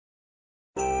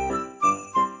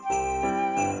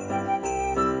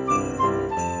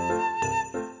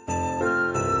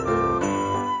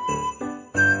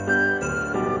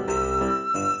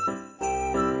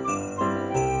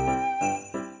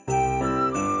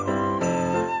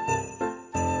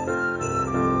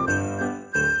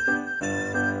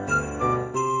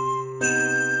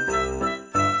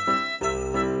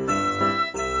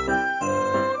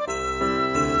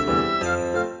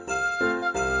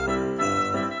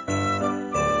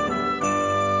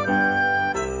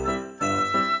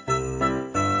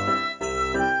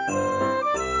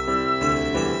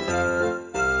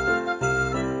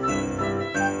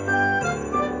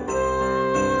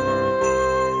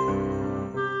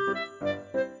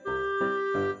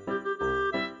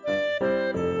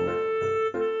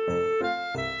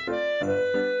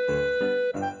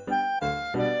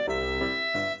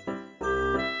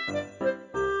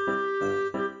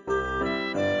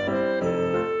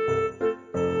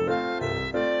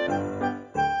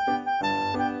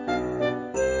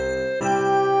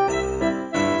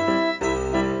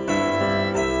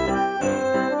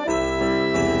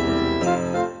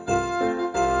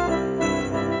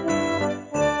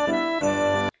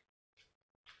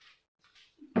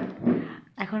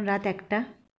এখন রাত 1টা।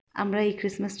 আমরা এই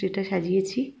ক্রিসমাস ট্রিটা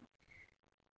সাজিয়েছি।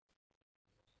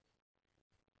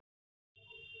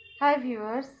 হাই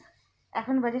ভিউয়ার্স,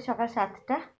 এখন বাজে সকাল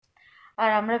 7টা আর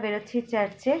আমরা বেরোচ্ছি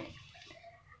চার্চে।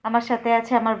 আমার সাথে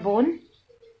আছে আমার বোন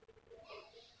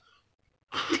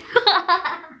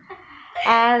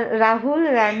আর রাহুল,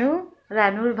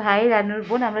 রানুর ভাই, রানুর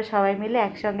বোন, আমরা সবাই মিলে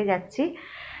একসঙ্গে যাচ্ছি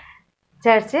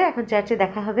চার্চে। এখন চার্চে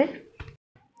দেখা হবে।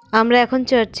 আমরা এখন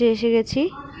চার্চে এসে গেছি।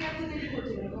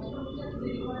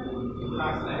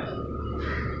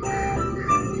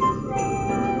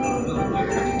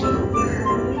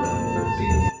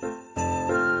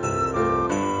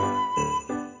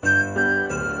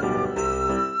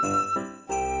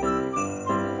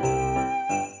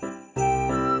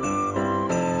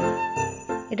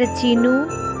 এটা চিনু,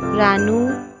 রানু,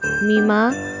 মিমা,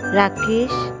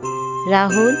 রাকেশ,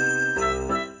 রাহুল।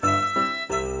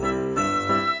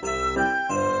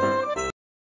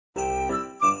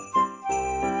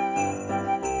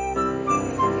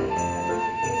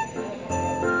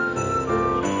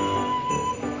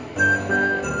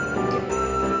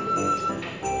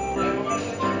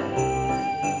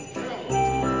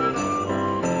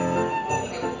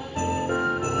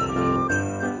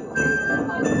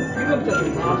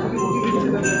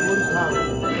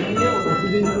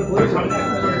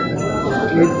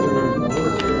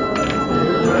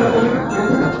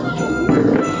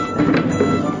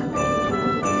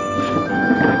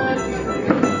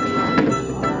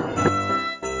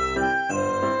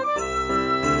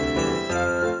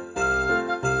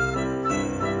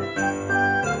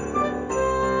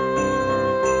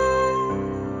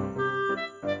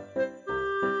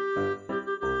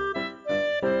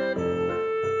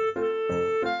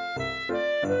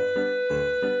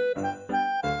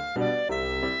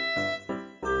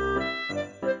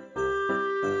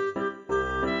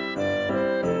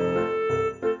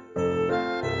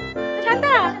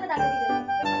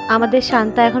 আমাদের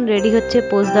শান্তা এখন রেডি হচ্ছে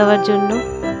পোজ দেওয়ার জন্য।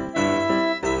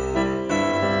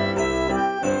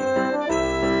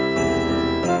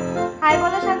 হাই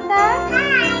বলো শান্তা।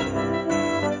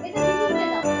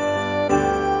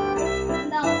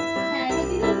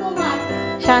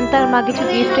 শান্তার মা কিছু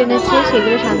গিফট এনেছে,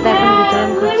 সেগুলো শান্তা এখন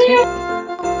বিতরণ করছে।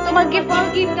 তোমার গিফট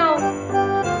নাও,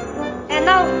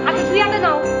 নাও আগে তুই আগে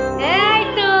নাও। এই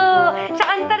তো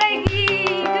শান্তার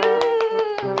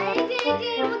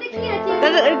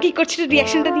কি করছিল,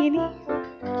 রিঅ্যাকশনটা দিয়ে নি।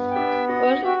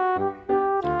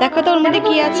 দেখো তো ওর মধ্যে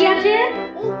কি আছে।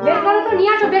 বের করো তো,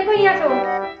 নিয়ে আসো, বের করে নিয়ে আসো,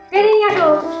 টেনে নিয়ে আসো।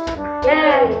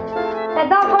 হ্যাঁ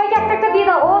দাও, সবাইকে একটা একটা দিয়ে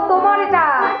দাও। ও তোমার এটা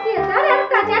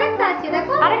আরেকটা আছে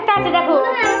দেখো, আরেকটা আছে দেখো,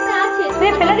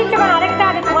 তুমি ফেলে দিচ্ছ কেন? আরেকটা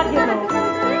আছে তোমার জন্য।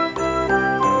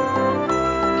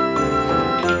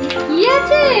 কি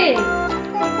আছে?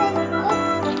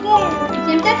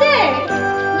 জেমটা আছে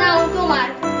নাও তোমার,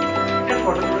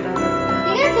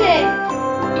 ঠিক আছে?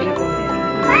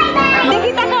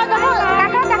 দেখি তাকাও তাকাও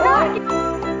তাকাও তাকাও।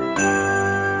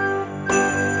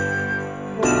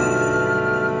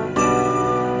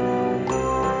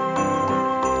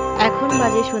 এখন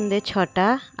বাজে সন্ধ্যে 6টা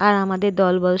আর আমাদের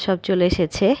দলবল সব চলে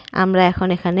এসেছে। আমরা এখন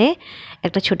এখানে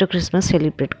একটা ছোট ক্রিসমাস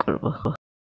সেলিব্রেট করব।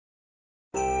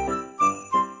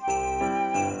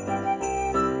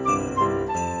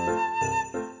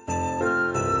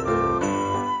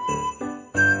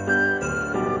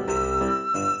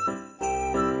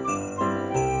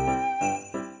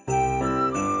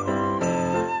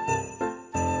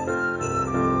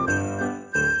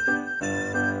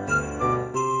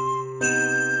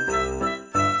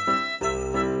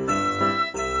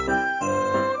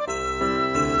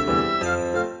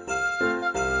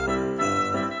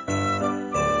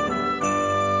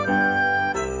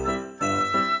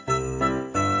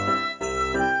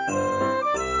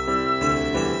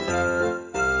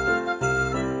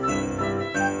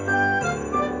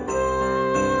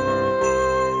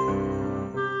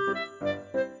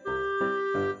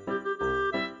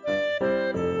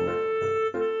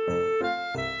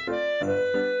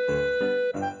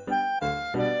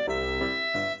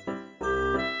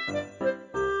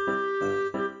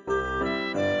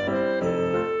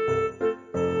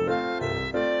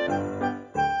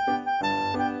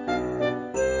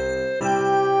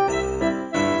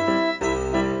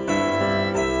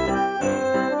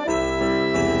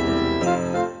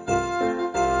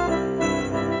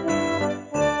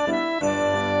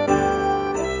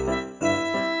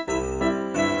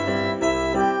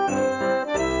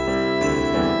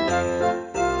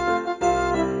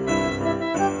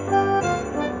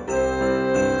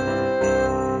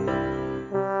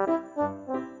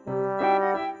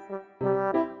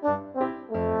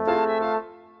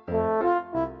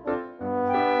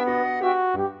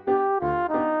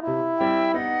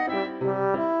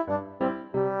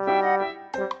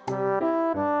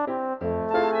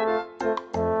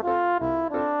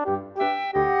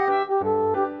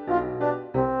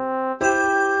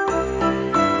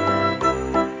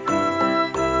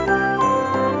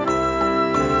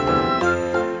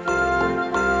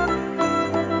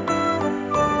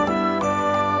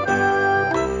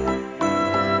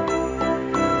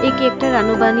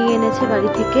 রানু বানিয়ে এনেছে বাড়ি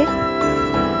থেকে।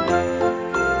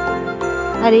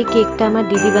 আর এই কেকটা আমার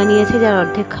দিদি বানিয়েছে, যার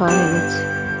অর্ধেক খাওয়া হয়ে গেছে।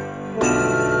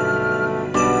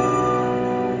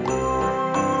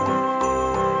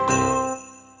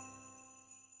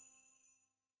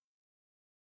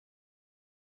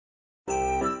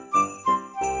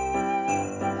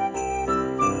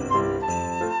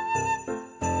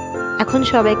 এখন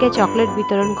সবাইকে চকলেট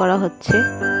বিতরণ করা হচ্ছে।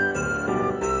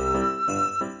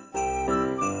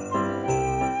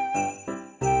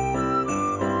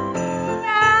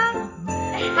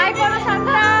 হাই করো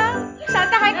শান্তা,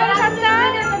 শান্তা হাই করো শান্তা।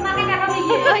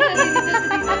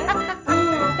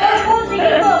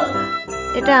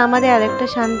 এটা আমাদের আরেকটা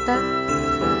শান্তা।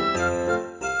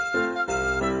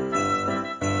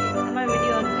 আমার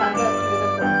ভিডিও অন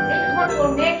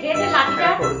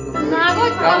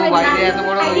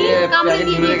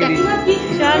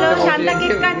চলো শান্তা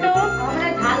কেক কাটো।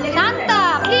 Shanta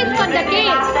please cut the cake.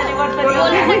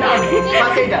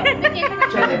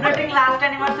 Celebrating last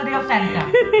anniversary of Santa.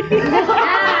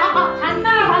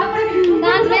 Shanta ভালো করে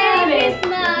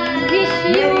Wish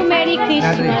you Merry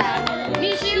Christmas.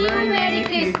 Wish you Merry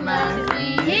Christmas.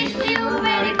 Wish you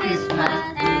Merry Christmas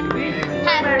and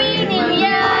Happy New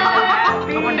Year.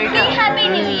 Happy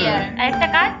New Year. আরেকটা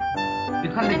কাট।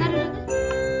 এখান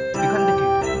থেকে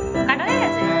কাটা হয়ে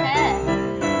গেছে? হ্যাঁ।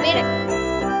 মেরে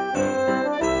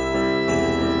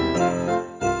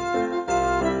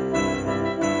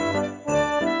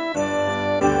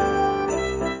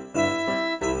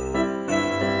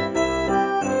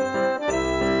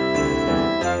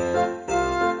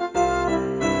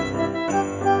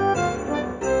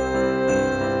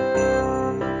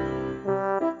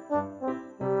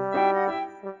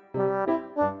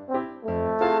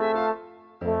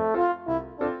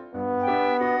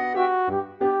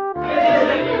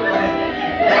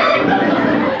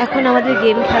এখন আমাদের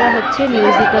গেম খেলা হচ্ছে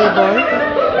মিউজিক্যাল বল।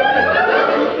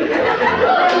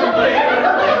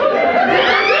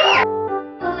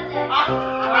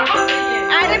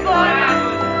 আরে বল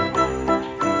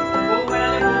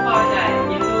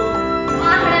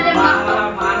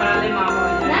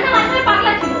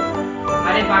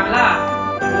পাগলা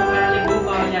বউ মেলালে বউ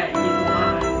পাওয়া যায় কিন্তু মা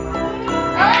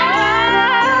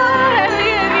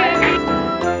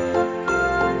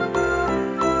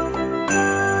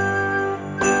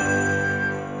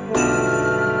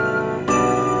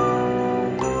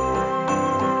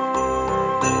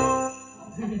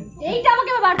এইটা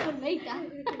আমাকে বার করবে এইটা।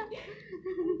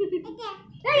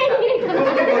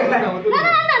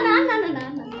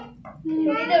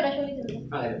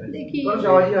 দেখি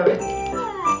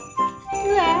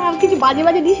কিছু বাজে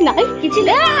বাজে দিস না কিছু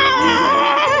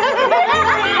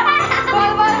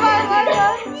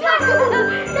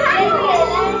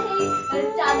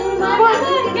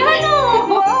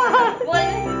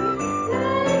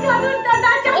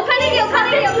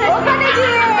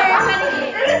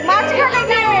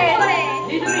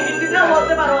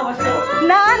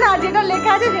না না যেটা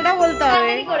লেখা আছে সেটা বলতে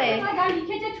হবে।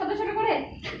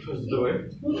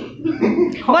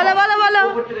 বলো বলো বলো।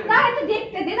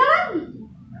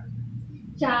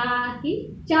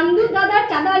 চান্দু দাদা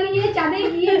চাঁদা নিয়ে চাঁদে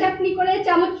গিয়ে চাটনি করে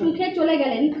চামচ মুখে চলে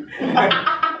গেলেন।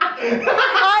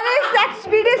 আরে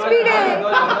স্পিডে স্পিডে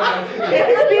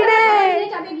স্পিডে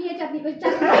চাঁদে গিয়ে চাটনি করে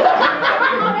চামচ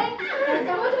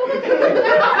মুখে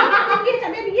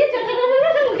চাঁদে গিয়ে চাটনি করে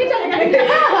মুখে চলে গেলেন।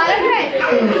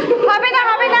 হবে না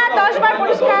হবে না 10 বার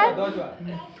পরিষ্কার।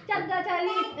 চাঁদা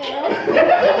চালিয়ে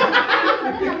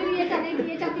চাঁদে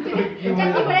গিয়ে চাটনি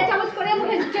করে চামচ করে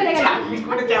মুখে চলে গেলেন।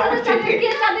 চাঁদে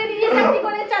গিয়ে চাটনি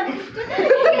করে চাঁদে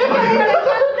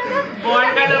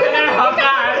বলটা লোকের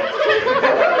হকার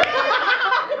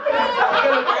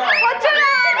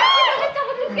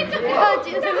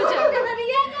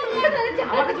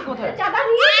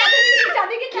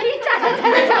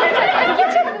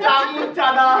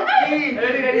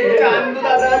চান্দু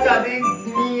দাদা চাঁদে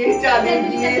নিয়ে চাঁদে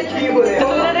গিয়ে কি বলে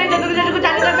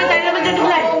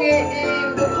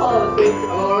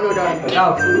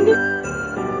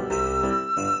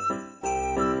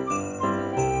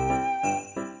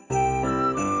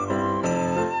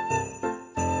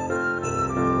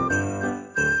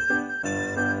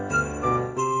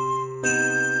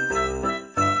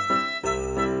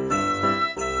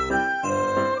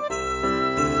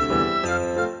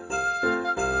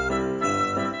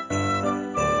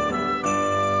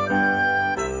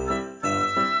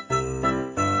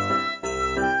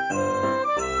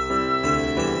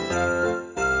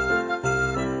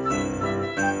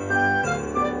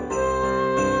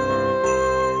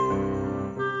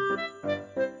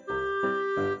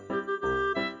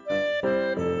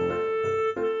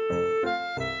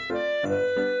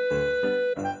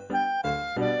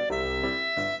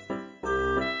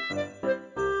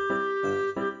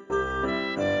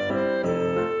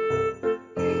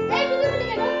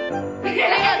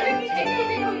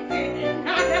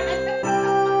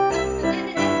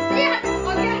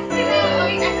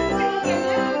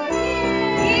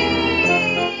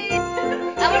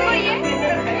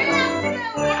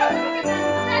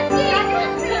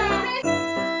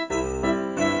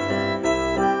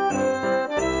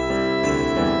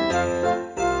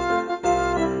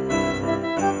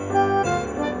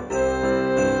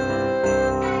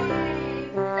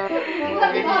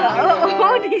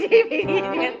আগেই বেরিয়ে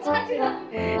গেছে।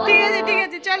 ঠিক আছে ঠিক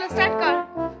আছে, চলো স্টার্ট কর,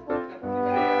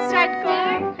 স্টার্ট কর।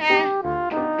 হ্যাঁ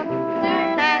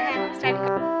হ্যাঁ হ্যাঁ, স্টার্ট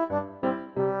কর।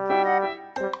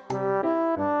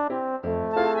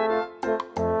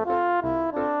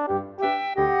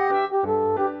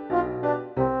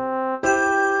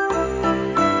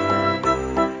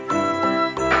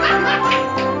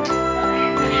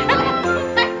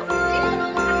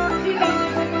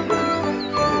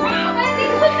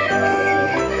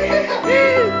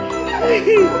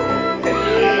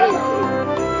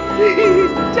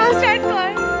 চল স্টার্ট কর,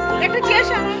 একটা চেয়ার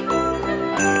সরা,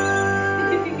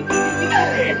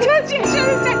 চল চেয়ার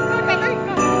সরা, স্টার্ট কর, তাড়াতাড়ি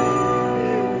কর।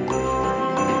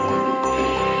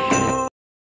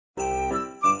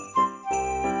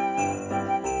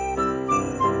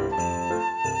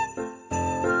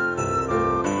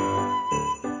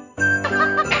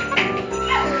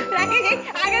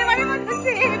 আগের বারের মতো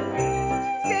same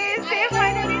same same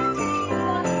finalist,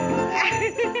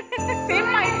 same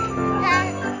final. হ্যাঁ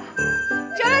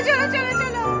চলো চলো চলো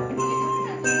চলো।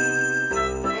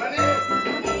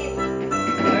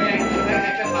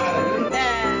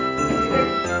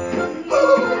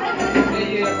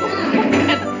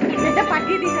 এটা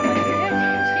পাঠিয়ে দিস আমাকে।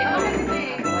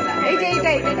 এই যে এইটা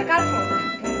এইটা এটা কার ফোন?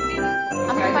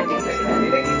 আমাকে পাঠিয়ে দিস।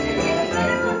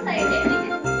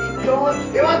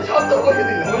 এবার সব তো বলে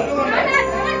দিলাম।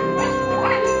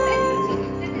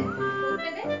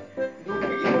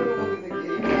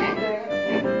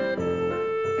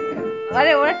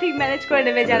 আরে ওরা ঠিক ম্যানেজ করে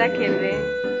নেবে যারা খেলবে।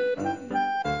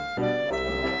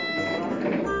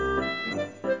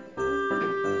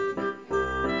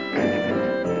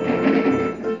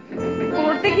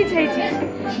 করতে কি চাইছিস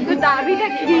তুই? দাবিটা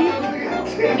কি?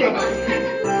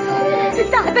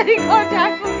 তাড়াতাড়ি কর, যা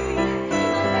করবি।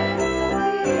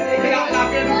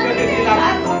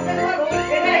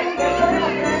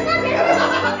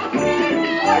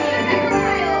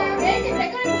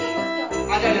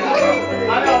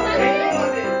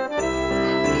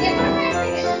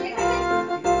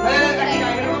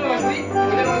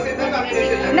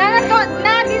 না না তো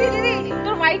না, দিদি দিদি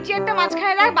তোর হোয়াইট চেয়ারটা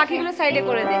মাঝখানে রাখ, বাকিগুলো সাইডে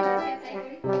করে দে।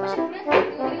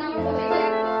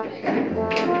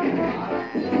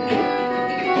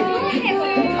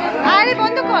 আরে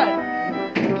বন্ধ কর।